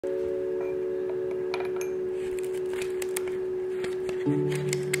Good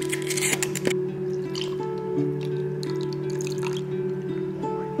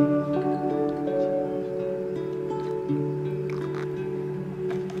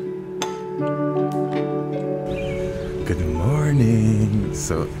morning.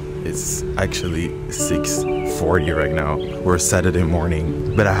 So it's actually 6:40 right now. We're Saturday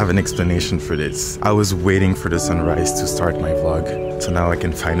morning, but I have an explanation for this. I was waiting for the sunrise to start my vlog, so now I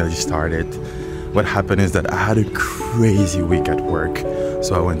can finally start it. What happened is that I had a crazy week at work,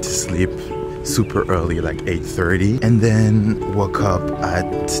 so I went to sleep super early, like 8:30, and then woke up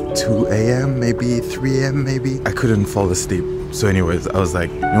at 2 a.m, maybe 3 a.m, maybe. I couldn't fall asleep. So anyways, I was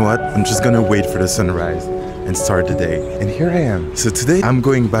like, you know what? I'm just gonna wait for the sunrise and start the day. And here I am. So today I'm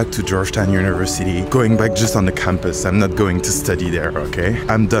going back to Georgetown University, going back just on the campus. I'm not going to study there, okay?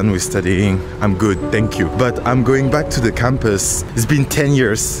 I'm done with studying. I'm good, thank you. But I'm going back to the campus. It's been 10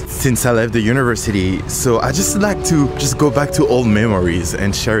 years since I left the university, so I just like to just go back to old memories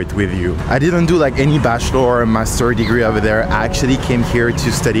and share it with you. I didn't do like any bachelor or master degree over there. I actually came here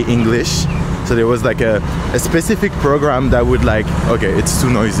to study English. So there was like a specific program that would like, okay, it's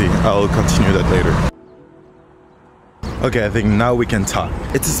too noisy. I'll continue that later. Okay, I think now we can talk.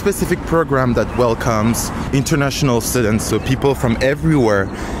 It's a specific program that welcomes international students, so people from everywhere,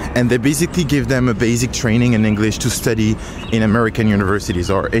 and they basically give them a basic training in English to study in American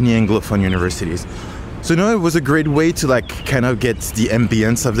universities or any Anglophone universities. So, you know, it was a great way to like kind of get the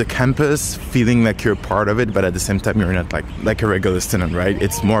ambience of the campus, feeling like you're part of it, but at the same time you're not like a regular student, right?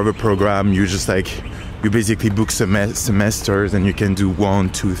 It's more of a program. You just like, you basically book semesters, and you can do 1,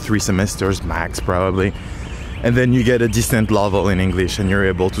 2, 3 semesters max probably. And then you get a decent level in English and you're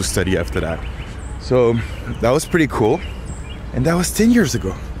able to study after that. So that was pretty cool. And that was 10 years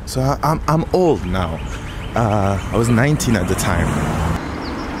ago. So I'm old now. I was 19 at the time.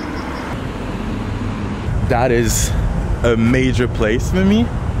 That is a major place for me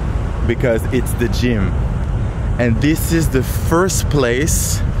because it's the gym. And this is the first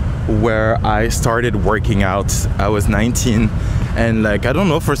place where I started working out. I was 19. And like, I don't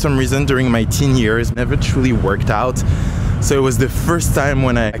know, for some reason during my teen years, never truly worked out. So it was the first time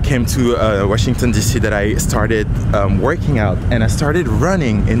when I came to Washington, D.C. that I started working out, and I started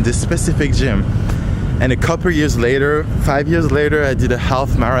running in this specific gym. And a couple years later, 5 years later, I did a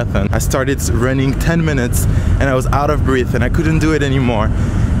half marathon. I started running 10 minutes and I was out of breath and I couldn't do it anymore.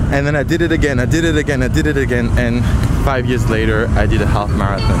 And then I did it again, I did it again, I did it again. And 5 years later, I did a half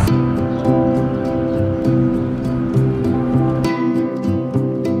marathon.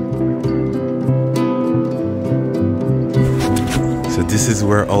 This is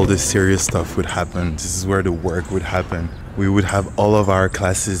where all the serious stuff would happen. This is where the work would happen. We would have all of our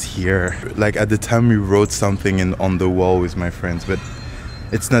classes here. Like at the time we wrote something on the wall with my friends, but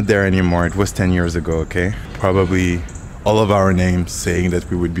it's not there anymore. It was 10 years ago, okay? Probably all of our names saying that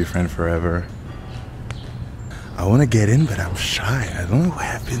we would be friends forever. I want to get in, but I'm shy. I don't know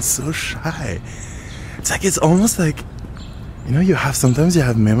why I've been so shy. It's like, it's almost like, you know, sometimes you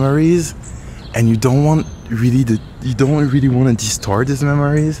have memories and you don't really want to distort these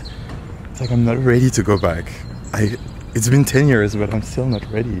memories. It's like I'm not ready to go back. It's been 10 years, but I'm still not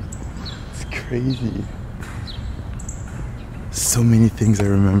ready. It's crazy. So many things I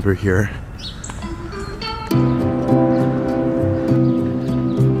remember here.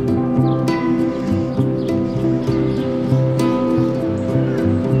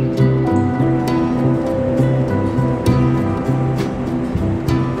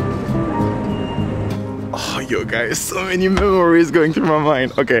 Yo guys, so many memories going through my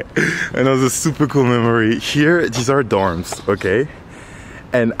mind. Okay, another super cool memory. Here, these are dorms, okay?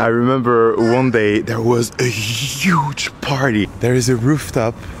 And I remember one day there was a huge party. There is a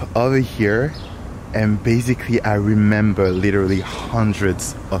rooftop over here, and basically I remember literally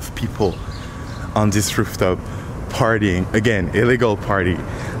hundreds of people on this rooftop partying. Again, illegal party.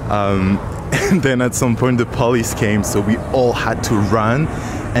 And then at some point the police came, so we all had to run,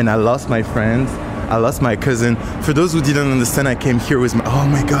 and I lost my friends. I lost my cousin. For those who didn't understand, I came here with my, oh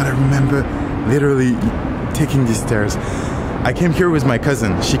my god, I remember literally taking these stairs. I came here with my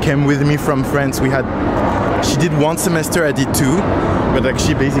cousin. She came with me from France. She did 1 semester, I did 2, but like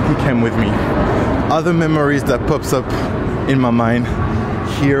she basically came with me. Other memories that pops up in my mind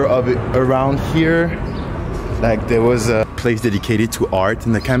here, around here, like there was a place dedicated to art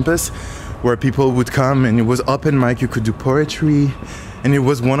in the campus where people would come, and it was open mic, you could do poetry. And it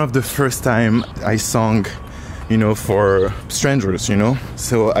was one of the first time I sang, you know, for strangers, you know.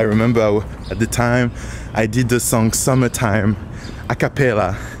 So I remember at the time I did the song Summertime a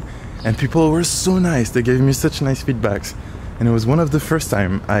cappella, and people were so nice. They gave me such nice feedbacks. And it was one of the first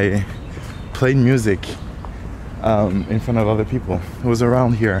time I played music in front of other people. It was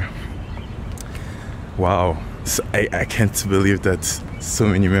around here. Wow, so I can't believe that so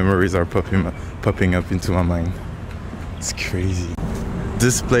many memories are popping up into my mind. It's crazy.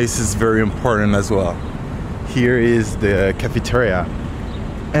 This place is very important as well. Here is the cafeteria.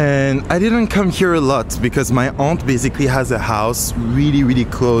 And I didn't come here a lot because my aunt basically has a house really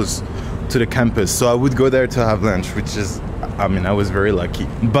close to the campus. So I would go there to have lunch, which is, I mean, I was very lucky.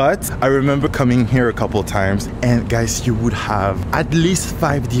 But I remember coming here a couple times, and guys, you would have at least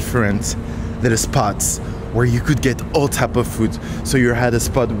 5 different little spots where you could get all type of food. So you had a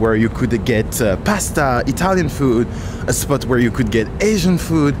spot where you could get pasta, Italian food, a spot where you could get Asian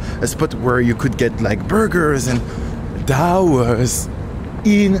food, a spot where you could get like burgers, and that was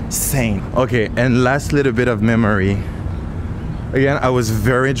insane. Okay, and last little bit of memory. Again, I was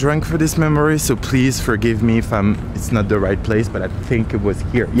very drunk for this memory, so please forgive me if it's not the right place, but I think it was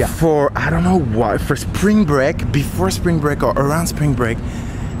here. Yeah, for, I don't know why, for spring break, before spring break or around spring break,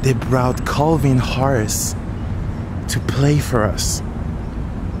 they brought Calvin Harris to play for us.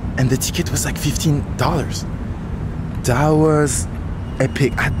 And the ticket was like $15. That was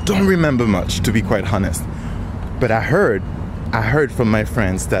epic. I don't remember much, to be quite honest. But I heard from my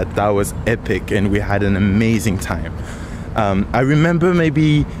friends that that was epic and we had an amazing time. I remember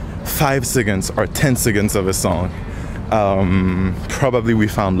maybe 5 seconds or 10 seconds of a song. Probably We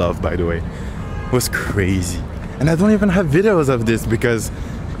Found Love, by the way. It was crazy. And I don't even have videos of this because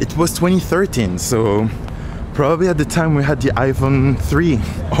it was 2013, so probably at the time we had the iPhone 3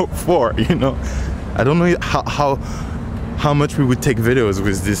 or 4, you know. I don't know how much we would take videos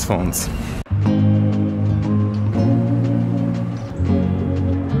with these phones.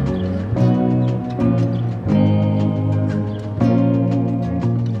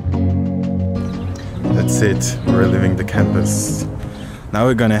 That's it, we're leaving the campus. Now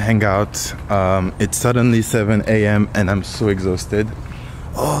we're gonna hang out. It's suddenly 7 a.m. and I'm so exhausted.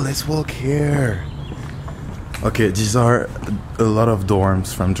 Oh, let's walk here. Okay, these are a lot of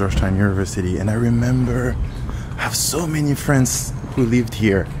dorms from Georgetown University, and I remember I have so many friends who lived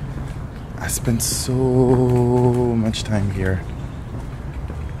here. I spent so much time here.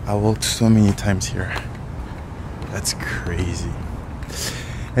 I walked so many times here. That's crazy.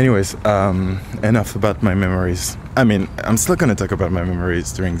 Anyways, enough about my memories. I mean, I'm still gonna talk about my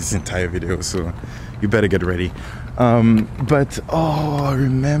memories during this entire video, so you better get ready. But oh, I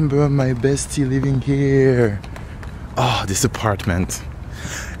remember my bestie living here. Oh, this apartment.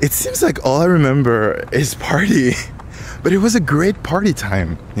 It seems like all I remember is party, but it was a great party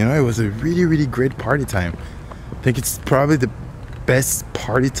time. You know, it was a really great party time. I think it's probably the best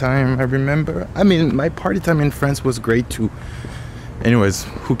party time I remember. I mean, my party time in France was great too. Anyways,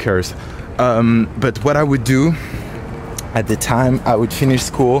 who cares? But what I would do at the time, I would finish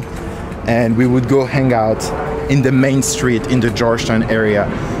school and we would go hang out in the main street in the Georgetown area.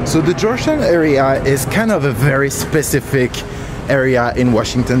 So the Georgetown area is kind of a very specific area in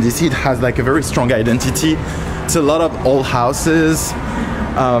Washington DC. It has like a very strong identity. It's a lot of old houses.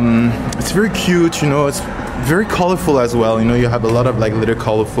 It's very cute, you know, it's very colorful as well. You know, you have a lot of like little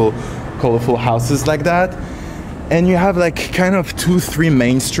colorful houses like that. And you have like kind of 2-3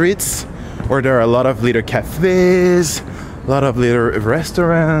 main streets where there are a lot of little cafes, a lot of little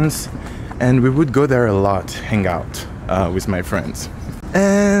restaurants, and we would go there a lot, hang out with my friends.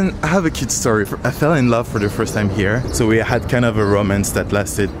 And I have a cute story. I fell in love for the first time here. So we had kind of a romance that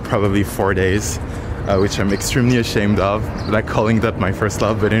lasted probably 4 days, which I'm extremely ashamed of, like calling that my first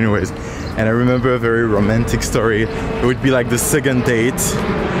love, but anyways. And I remember a very romantic story. It would be like the second date,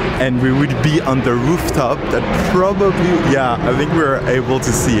 and we would be on the rooftop that probably, yeah, I think we were able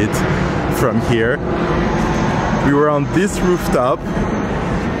to see it from here. We were on this rooftop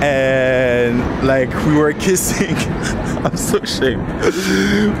and like we were kissing. I'm so ashamed.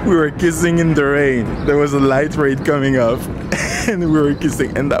 We were kissing in the rain. There was a light rain coming up and we were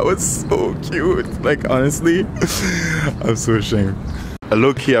kissing, and that was so cute. Like honestly, I'm so ashamed.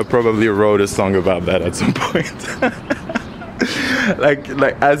 Low-key, I probably wrote a song about that at some point. like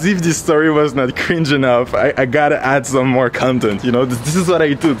as if this story was not cringe enough, I gotta add some more content, you know. This is what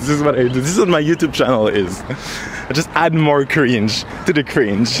I do. This is what I do. This is what my YouTube channel is. I just add more cringe to the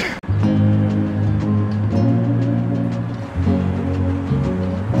cringe.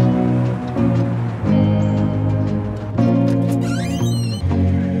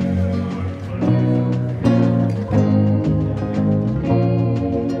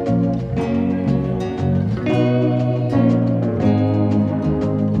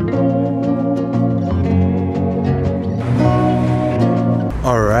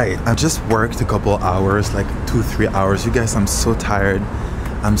 I just worked a couple hours, like 2-3 hours. You guys, I'm so tired.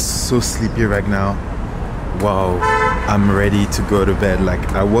 I'm so sleepy right now. wow, I'm ready to go to bed.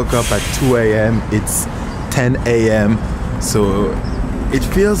 Like I woke up at 2 a.m. It's 10 a.m. So it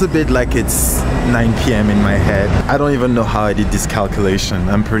feels a bit like it's 9 p.m. in my head. I don't even know how I did this calculation.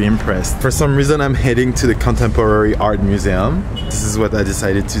 I'm pretty impressed. For some reason, I'm heading to the Contemporary Art Museum. This is what I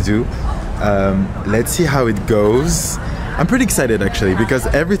decided to do. Let's see how it goes. I'm pretty excited actually, because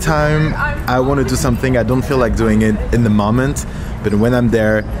every time I want to do something, I don't feel like doing it in the moment. But when I'm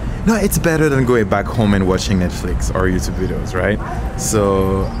there, no, it's better than going back home and watching Netflix or YouTube videos, right?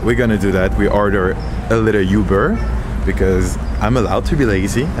 So we're gonna do that. We order a little Uber because I'm allowed to be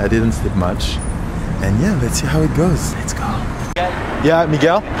lazy. I didn't sleep much. And yeah, let's see how it goes. Let's go. Yeah,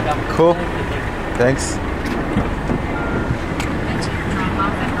 Miguel? Cool. Thanks.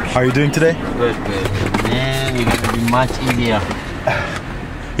 How are you doing today? Good, good. And then it's gonna be much easier.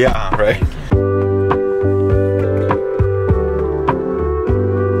 Yeah, right.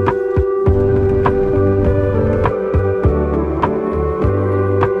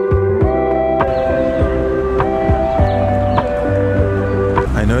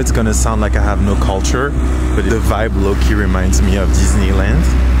 I know it's gonna sound like I have no culture, but the vibe low-key reminds me of Disneyland.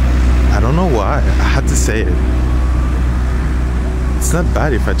 I don't know why, I had to say it. It's not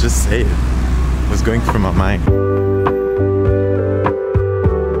bad if I just say it. It was going through my mind.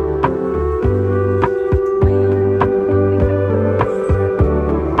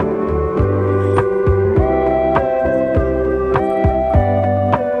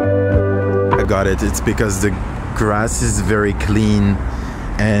 I got it. It's because the grass is very clean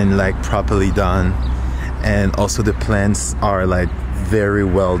and like properly done, and also the plants are like very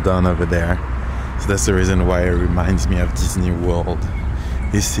well done over there. So that's the reason why it reminds me of Disney World.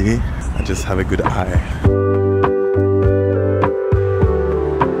 You see, I just have a good eye.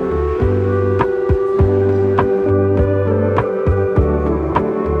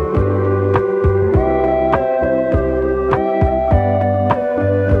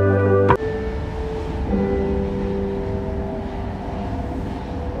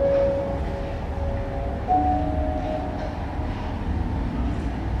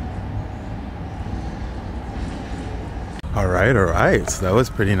 Alright, so that was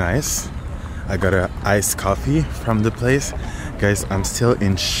pretty nice. I got an iced coffee from the place. Guys, I'm still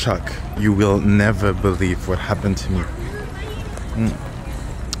in shock. You will never believe what happened to me.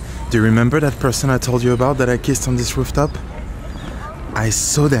 Do you remember that person I told you about that I kissed on this rooftop? I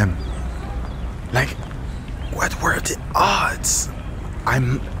saw them. Like, what were the odds?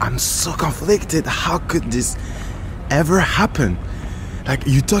 I'm so conflicted. How could this ever happen? Like,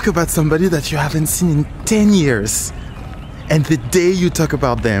 you talk about somebody that you haven't seen in 10 years. And the day you talk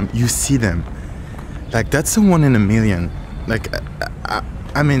about them, you see them. Like, that's a 1 in a million. Like,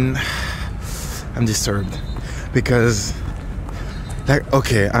 I mean, I'm disturbed. Because, like,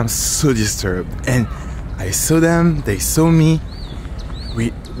 okay, I'm so disturbed. And I saw them, they saw me.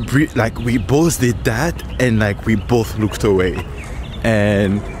 We both did that, and like, we both looked away.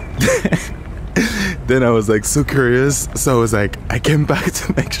 And then I was like so curious, so I was like, I came back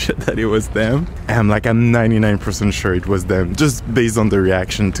to make sure that it was them, and I'm 99% sure it was them, just based on the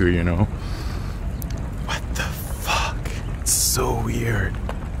reaction too, you know. What the fuck? It's so weird.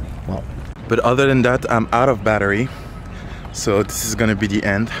 Wow. But other than that, I'm out of battery, so this is gonna be the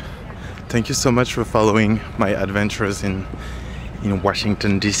end. Thank you so much for following my adventures in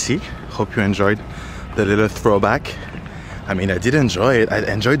Washington DC. Hope you enjoyed the little throwback. I mean, I did enjoy it. I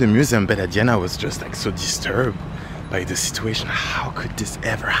enjoyed the museum, but at the end I was just like so disturbed by the situation. How could this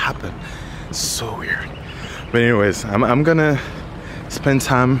ever happen? So weird. But anyways, I'm gonna spend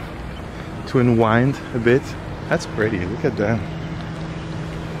time to unwind a bit. That's pretty, look at that.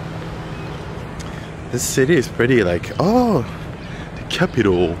 This city is pretty, like, oh, the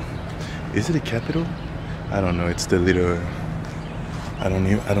capital. Is it a capital? I don't know, it's the little, I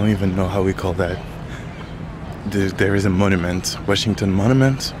don't even know how we call that. There is a monument, Washington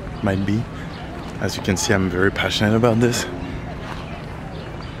Monument, might be. As you can see, I'm very passionate about this.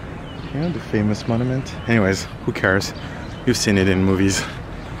 You know, the famous monument. Anyways, who cares? You've seen it in movies.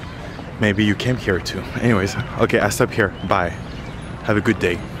 Maybe you came here too. Anyways, okay, I stop here. Bye. Have a good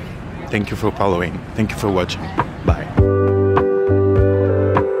day. Thank you for following. Thank you for watching.